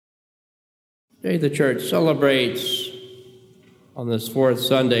Today the church celebrates on this fourth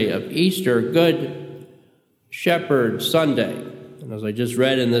Sunday of Easter, Good Shepherd Sunday. And as I just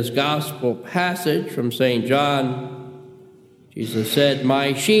read in this gospel passage from St. John, Jesus said,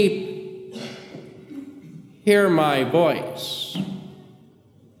 "My sheep hear my voice."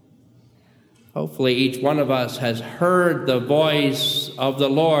 Hopefully each one of us has heard the voice of the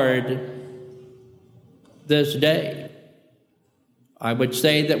Lord this day. I would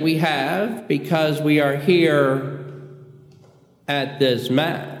say that we have, because we are here at this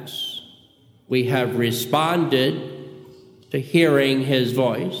Mass. We have responded to hearing his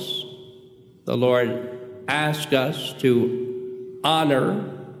voice. The Lord asked us to honor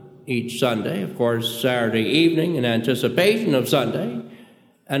each Sunday, of course, Saturday evening in anticipation of Sunday,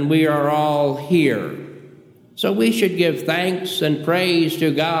 and we are all here. So we should give thanks and praise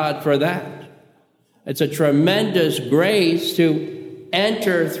to God for that. It's a tremendous grace to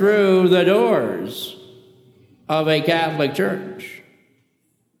enter through the doors of a Catholic church.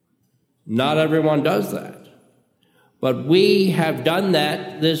 Not everyone does that. But we have done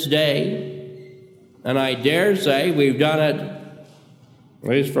that this day, and I dare say we've done it, at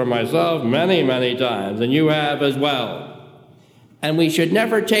least for myself, many, many times, and you have as well. And we should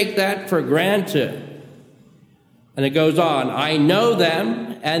never take that for granted. And it goes on, "I know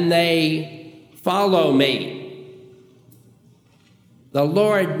them, and they follow me." The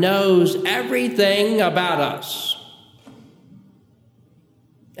Lord knows everything about us.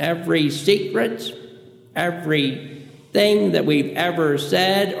 Every secret, everything that we've ever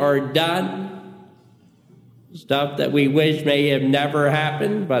said or done, stuff that we wish may have never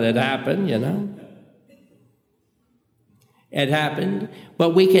happened, but it happened, It happened.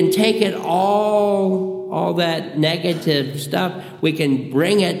 But we can take it all that negative stuff, we can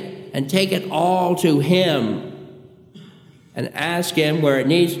bring it and take it all to him and ask him where it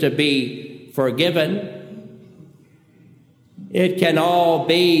needs to be forgiven. It can all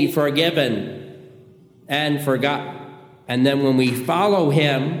be forgiven and forgotten. And then when we follow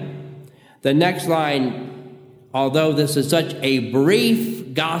him, the next line, although this is such a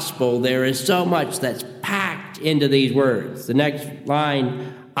brief gospel, there is so much that's packed into these words. The next line,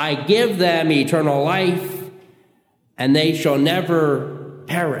 "I give them eternal life, and they shall never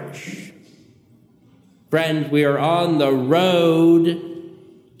perish." Friends, we are on the road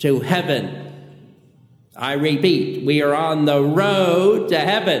to heaven. I repeat, we are on the road to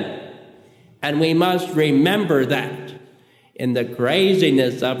heaven, and we must remember that. In the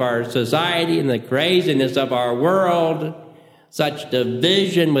craziness of our society, in the craziness of our world, such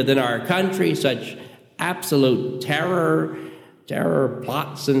division within our country, such absolute terror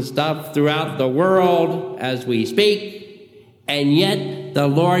plots and stuff throughout the world as we speak, and yet the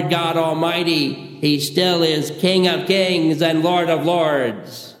Lord God Almighty, he still is King of Kings and Lord of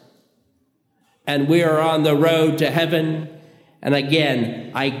Lords. And we are on the road to heaven. And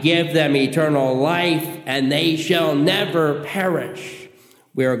again, "I give them eternal life, and they shall never perish."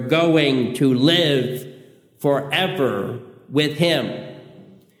 We're going to live forever with him.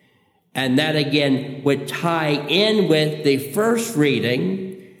 And that again would tie in with the first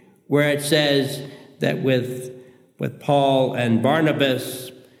reading, where it says that with Paul and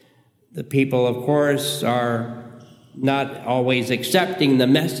Barnabas, the people, of course, are not always accepting the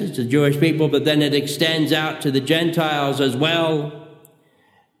message, the Jewish people, but then it extends out to the Gentiles as well.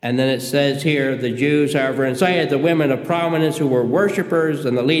 And then it says here, the Jews, however, incited the women of prominence who were worshipers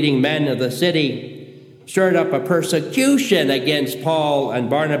and the leading men of the city, stirred up a persecution against Paul and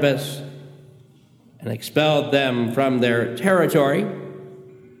Barnabas and expelled them from their territory.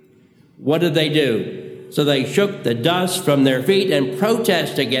 What did they do? So they shook the dust from their feet and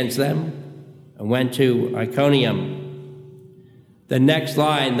protested against them and went to Iconium. The next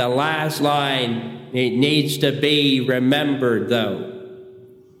line, the last line, it needs to be remembered, though.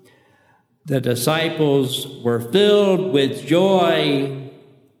 The disciples were filled with joy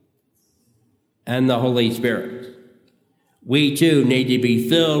and the Holy Spirit. We too need to be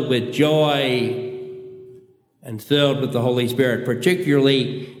filled with joy and filled with the Holy Spirit,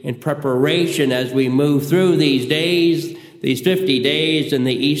 particularly in preparation as we move through these days, these 50 days in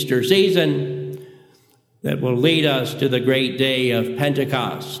the Easter season that will lead us to the great day of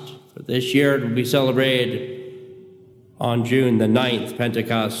Pentecost. For this year it will be celebrated on June the 9th,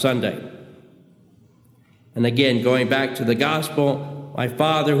 Pentecost Sunday. And again, going back to the gospel, "My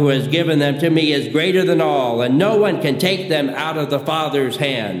Father who has given them to me is greater than all, and no one can take them out of the Father's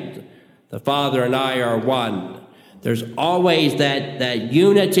hand. The Father and I are one." There's always that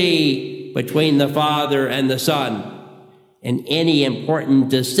unity between the Father and the Son. In any important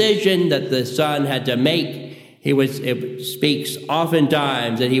decision that the Son had to make, It speaks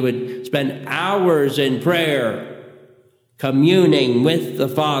oftentimes that he would spend hours in prayer, communing with the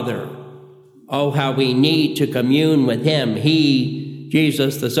Father. Oh, how we need to commune with him. He,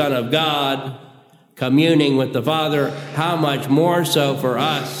 Jesus, the Son of God, communing with the Father, how much more so for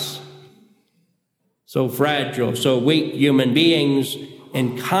us, so fragile, so weak human beings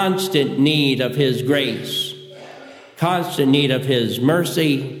in constant need of his grace, constant need of his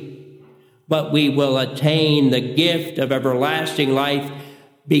mercy. But we will attain the gift of everlasting life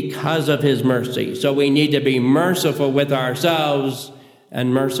because of his mercy. So we need to be merciful with ourselves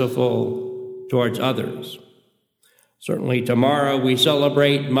and merciful towards others. Certainly tomorrow we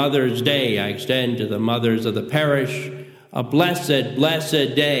celebrate Mother's Day. I extend to the mothers of the parish a blessed,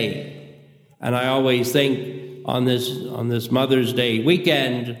 blessed day. And I always think on this Mother's Day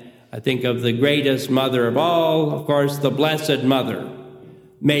weekend, I think of the greatest mother of all, of course, the Blessed Mother.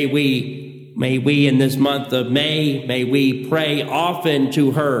 May we in this month of may we pray often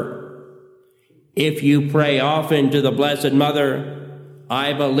to her. If you pray often to the Blessed Mother,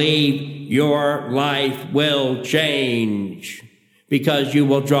 I believe your life will change because you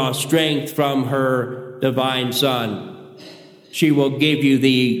will draw strength from her divine Son. She will give you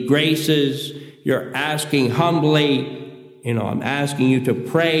the graces you're asking humbly. I'm asking you to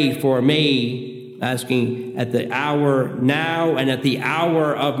pray for me, asking at the hour now and at the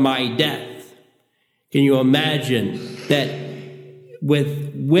hour of my death. Can you imagine that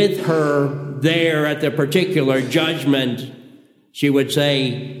with her there at the particular judgment, she would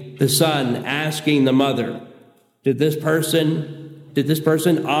say, the Son asking the Mother, did this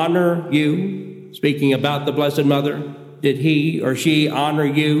person honor you? Speaking about the Blessed Mother, did he or she honor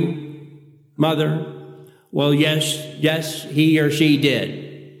you, Mother? Well, yes, he or she did.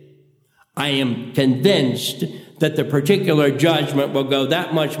 I am convinced that the particular judgment will go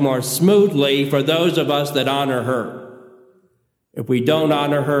that much more smoothly for those of us that honor her. If we don't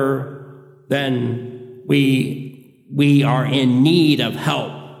honor her, then we are in need of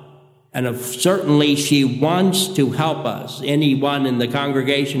help. And certainly she wants to help us. Anyone in the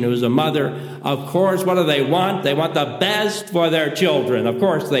congregation who is a mother, of course, what do they want? They want the best for their children. Of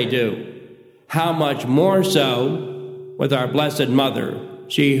course they do. How much more so with our Blessed Mother,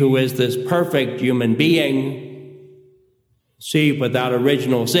 she who is this perfect human being, she without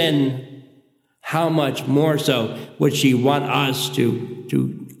original sin, how much more so would she want us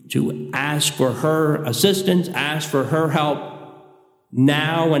to ask for her assistance, ask for her help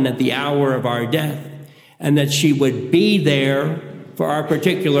now and at the hour of our death, and that she would be there for our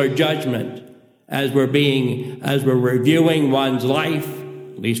particular judgment as we're reviewing one's life.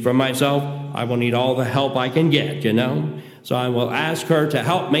 At least for myself, I will need all the help I can get, So I will ask her to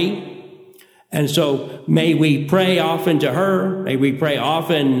help me. And so may we pray often to her. May we pray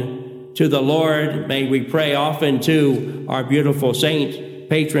often to the Lord. May we pray often to our beautiful saint,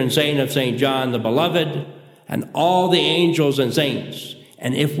 patron saint of St. John the Beloved, and all the angels and saints.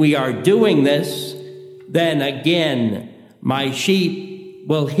 And if we are doing this, then again, my sheep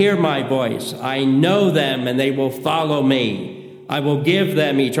will hear my voice. I know them and they will follow me. I will give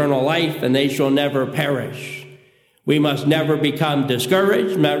them eternal life and they shall never perish. We must never become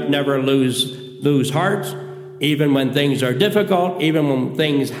discouraged, never lose heart, even when things are difficult, even when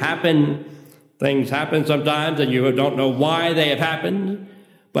things happen. Things happen sometimes and you don't know why they have happened.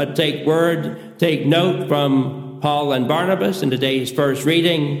 But take note from Paul and Barnabas in today's first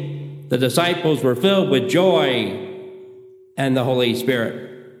reading. The disciples were filled with joy and the Holy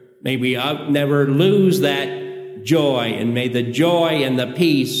Spirit. May we never lose that joy, and may the joy and the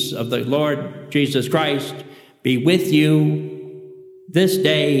peace of the Lord Jesus Christ be with you this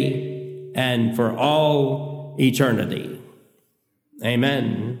day and for all eternity.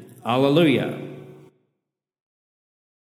 Amen. Alleluia.